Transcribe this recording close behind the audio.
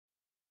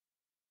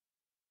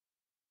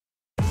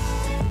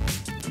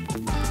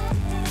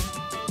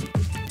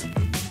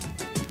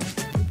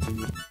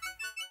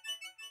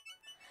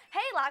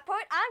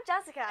Lockport, I'm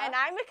Jessica. And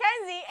I'm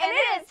Mackenzie, and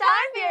it is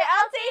time for your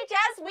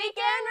LTHS Week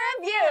In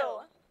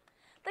Review.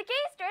 The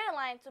Gay Straight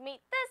Alliance will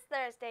meet this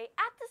Thursday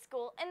at the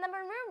school in the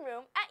Maroon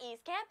Room at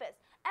East Campus.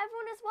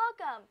 Everyone is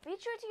welcome. Be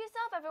true to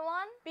yourself,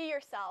 everyone. Be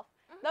yourself.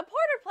 The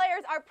Porter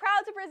Players are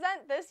proud to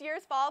present this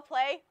year's fall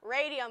play,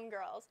 Radium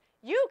Girls.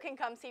 You can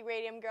come see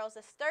Radium Girls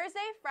this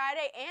Thursday,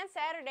 Friday, and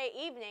Saturday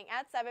evening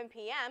at 7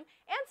 p.m.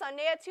 and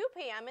Sunday at 2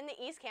 p.m. in the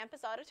East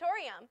Campus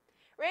Auditorium.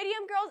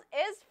 Radium Girls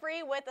is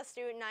free with a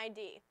student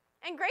ID.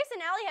 And Grace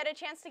and Allie had a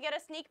chance to get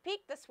a sneak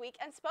peek this week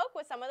and spoke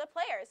with some of the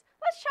players.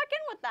 Let's check in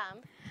with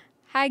them.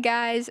 Hi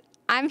guys,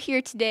 I'm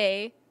here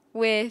today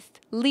with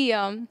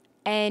Liam,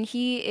 and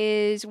he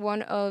is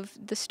one of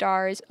the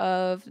stars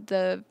of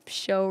the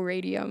show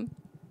Radium.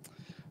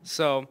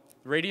 So,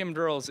 Radium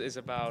Girls is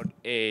about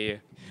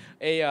a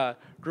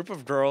group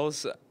of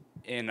girls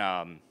in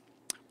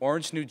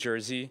Orange, New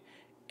Jersey,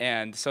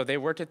 and so they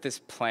worked at this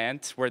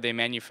plant where they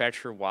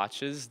manufacture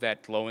watches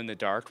that glow in the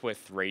dark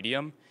with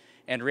radium,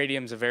 and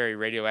radium's a very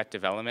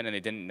radioactive element, and they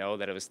didn't know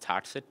that it was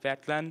toxic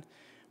back then.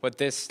 But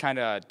this kind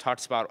of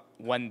talks about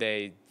when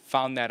they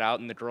found that out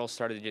and the girls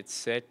started to get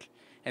sick,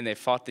 and they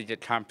fought to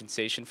get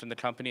compensation from the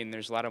company, and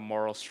there's a lot of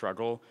moral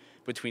struggle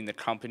between the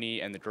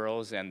company and the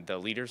girls and the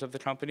leaders of the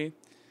company.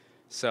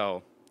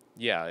 So,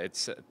 yeah,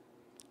 it's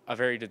a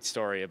very good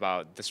story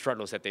about the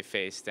struggles that they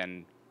faced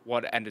and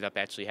what ended up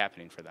actually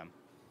happening for them.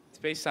 It's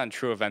based on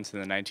true events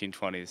in the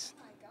 1920s. Oh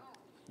my God.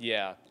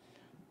 Yeah.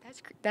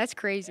 That's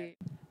crazy.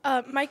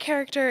 My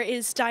character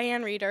is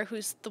Diane Reeder,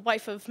 who's the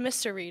wife of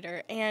Mr.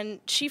 Reeder, and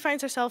she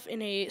finds herself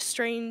in a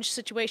strange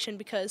situation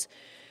because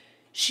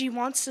she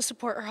wants to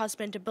support her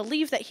husband to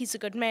believe that he's a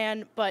good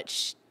man,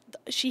 but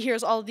she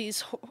hears all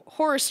these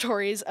horror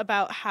stories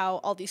about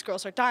how all these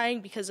girls are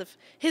dying because of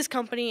his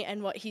company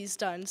and what he's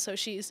done, so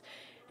she's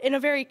in a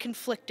very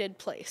conflicted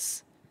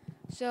place.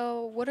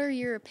 So what are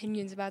your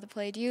opinions about the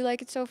play? Do you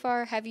like it so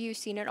far? Have you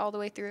seen it all the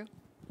way through?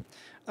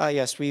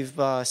 Yes, we've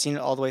seen it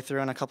all the way through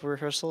on a couple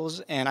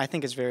rehearsals, and I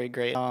think it's very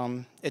great.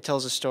 It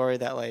tells a story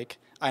that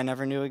I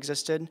never knew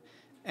existed,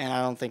 and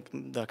I don't think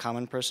the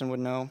common person would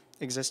know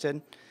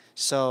existed.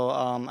 So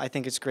I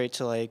think it's great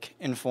to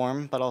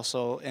inform, but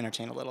also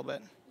entertain a little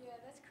bit. Yeah,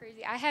 that's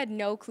crazy. I had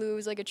no clue it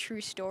was a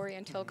true story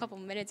until a couple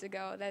minutes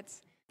ago.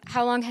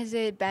 How long has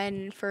it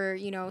been for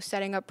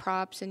setting up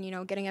props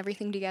and getting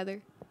everything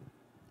together?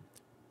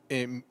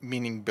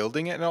 Meaning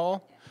building it and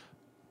all?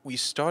 We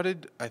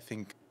started, I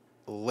think,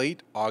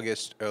 late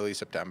August, early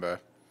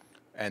September,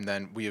 and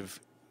then we've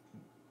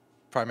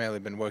primarily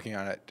been working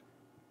on it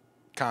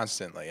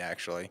constantly,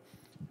 actually.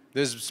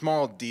 There's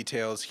small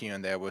details here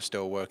and there we're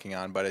still working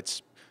on, but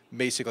it's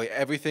basically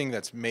everything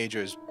that's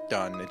major is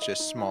done. It's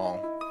just small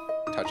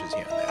touches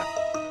here and there.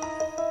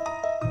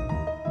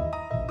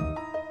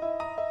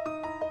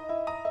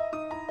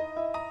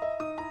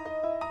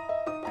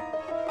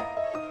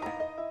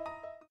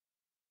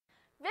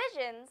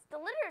 Visions, the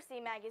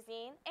literacy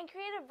magazine and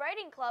creative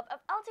writing club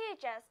of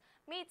LTHS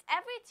meets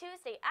every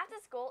Tuesday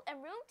after school in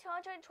room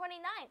 229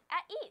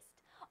 at East.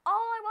 All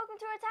are welcome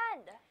to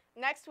attend.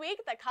 Next week,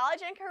 the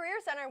College and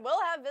Career Center will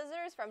have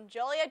visitors from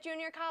Joliet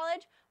Junior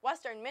College,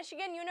 Western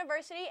Michigan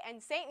University, and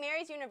St.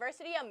 Mary's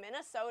University of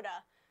Minnesota.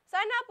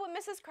 Sign up with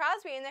Mrs.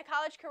 Crosby in the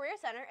College Career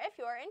Center if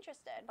you are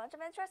interested. A bunch of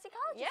interesting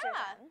colleges.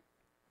 Yeah.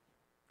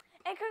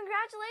 And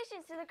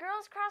congratulations to the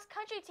girls cross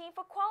country team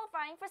for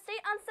qualifying for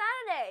state on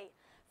Saturday.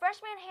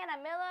 Freshman Hannah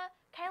Miller,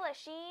 Kayla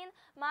Sheen,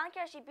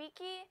 Monica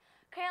Shibiki,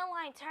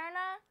 Caroline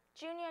Turner,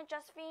 junior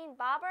Josephine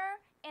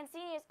Bobber, and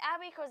seniors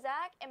Abby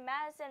Kozak and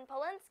Madison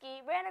Polinsky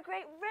ran a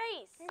great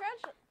race.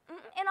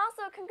 And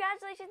also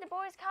congratulations to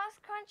boys cross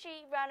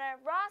country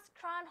runner Ross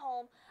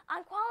Cronholm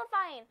on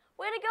qualifying.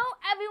 Way to go,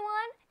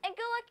 everyone, and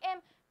good luck in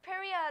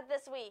Perea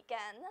this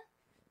weekend.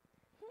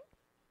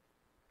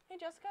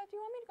 Hey, Jessica, do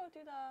you want me to go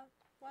do the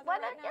weather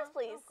Why right not? now? Yes,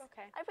 please. Oh,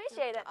 okay. I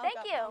appreciate it. I'll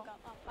Thank go, you.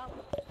 I'll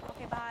go.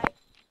 Okay, bye.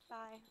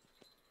 Bye.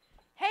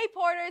 Hey,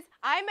 Porters,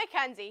 I'm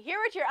Mackenzie, here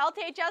with your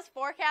LTHS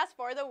forecast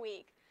for the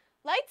week.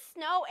 Light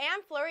snow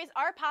and flurries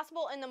are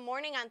possible in the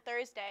morning on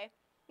Thursday.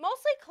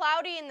 Mostly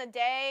cloudy in the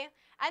day,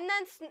 and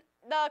then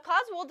the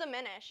clouds will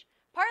diminish.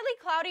 Partly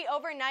cloudy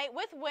overnight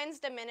with winds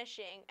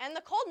diminishing, and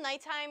the cold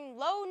nighttime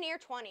low near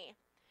 20.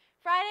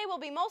 Friday will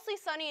be mostly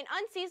sunny and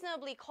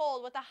unseasonably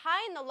cold with a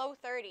high in the low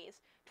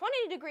 30s,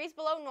 20 degrees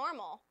below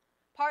normal.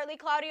 Partly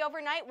cloudy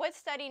overnight with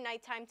steady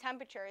nighttime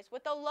temperatures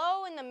with a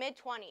low in the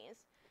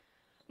mid-20s.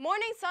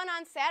 Morning sun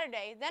on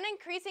Saturday, then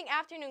increasing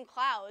afternoon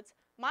clouds,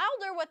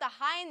 milder with a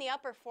high in the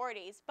upper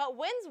 40s, but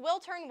winds will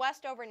turn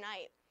west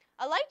overnight.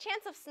 A light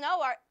chance of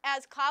snow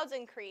as clouds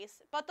increase,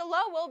 but the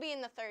low will be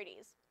in the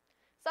 30s.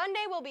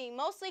 Sunday will be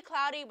mostly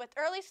cloudy with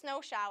early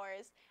snow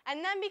showers, and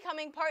then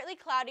becoming partly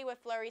cloudy with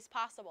flurries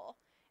possible.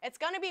 It's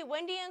going to be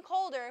windy and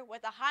colder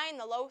with a high in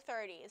the low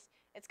 30s.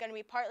 It's going to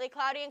be partly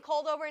cloudy and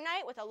cold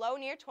overnight with a low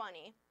near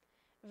 20.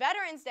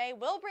 Veterans Day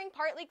will bring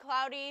partly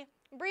cloudy,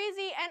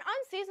 breezy, and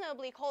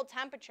unseasonably cold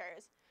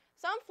temperatures.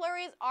 Some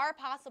flurries are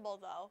possible,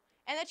 though,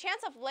 and the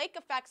chance of lake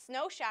effect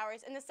snow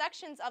showers in the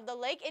sections of the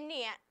Lake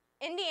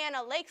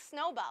Indiana Lake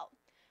Snowbelt.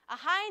 a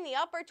high in the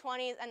upper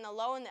 20s, and the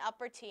low in the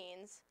upper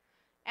teens.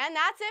 And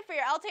that's it for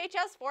your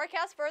LTHS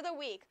forecast for the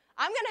week.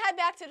 I'm going to head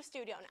back to the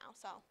studio now,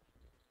 so.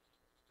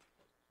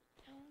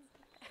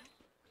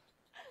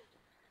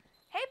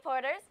 Hey,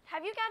 Porters,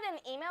 have you gotten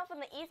an email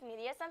from the East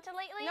Media Center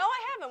lately? No,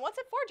 I haven't. What's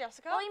it for,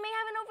 Jessica? Well, you may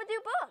have an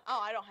overdue book.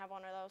 Oh, I don't have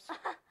one of those.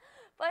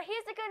 But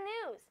here's the good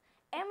news.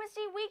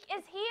 Amnesty Week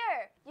is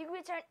here. You can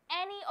return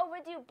any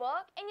overdue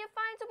book, and your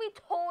fines will be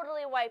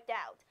totally wiped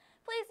out.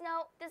 Please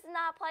note, this does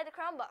not apply to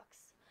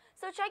Chromebooks.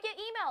 So check your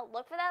email,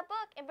 look for that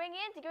book, and bring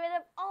it in to get rid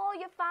of all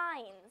your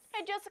fines.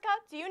 Hey, Jessica,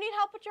 do you need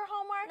help with your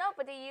homework? No,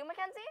 but do you,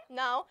 Mackenzie?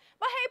 No.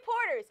 But hey,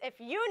 Porters, if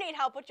you need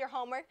help with your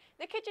homework,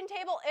 the kitchen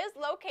table is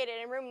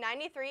located in room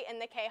 93 in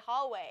the K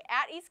hallway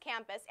at East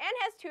Campus and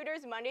has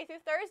tutors Monday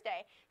through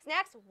Thursday.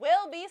 Snacks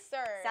will be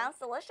served.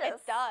 Sounds delicious.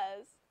 It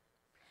does.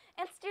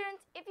 And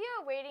students, if you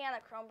are waiting on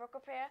a Chromebook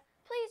repair,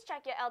 please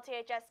check your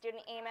LTHS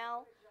student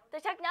email. The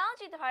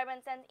technology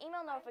department sends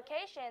email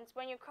notifications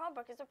when your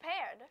Chromebook is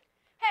repaired.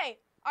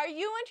 Hey, are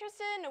you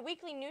interested in a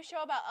weekly news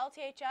show about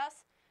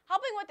LTHS?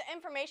 Helping with the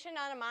information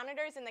on the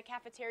monitors in the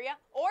cafeteria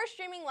or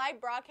streaming live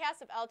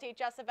broadcasts of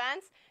LTHS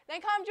events? Then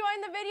come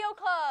join the video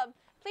club.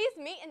 Please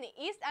meet in the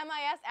East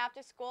MIS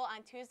after school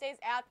on Tuesdays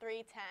at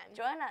 3:10.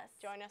 Join us.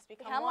 Join us.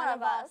 Become one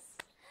of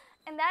us.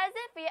 And that is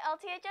it for your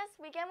LTHS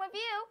Weekend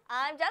Review.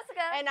 I'm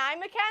Jessica. And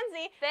I'm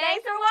Mackenzie.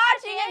 Thanks for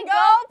watching, and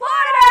go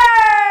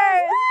Porters!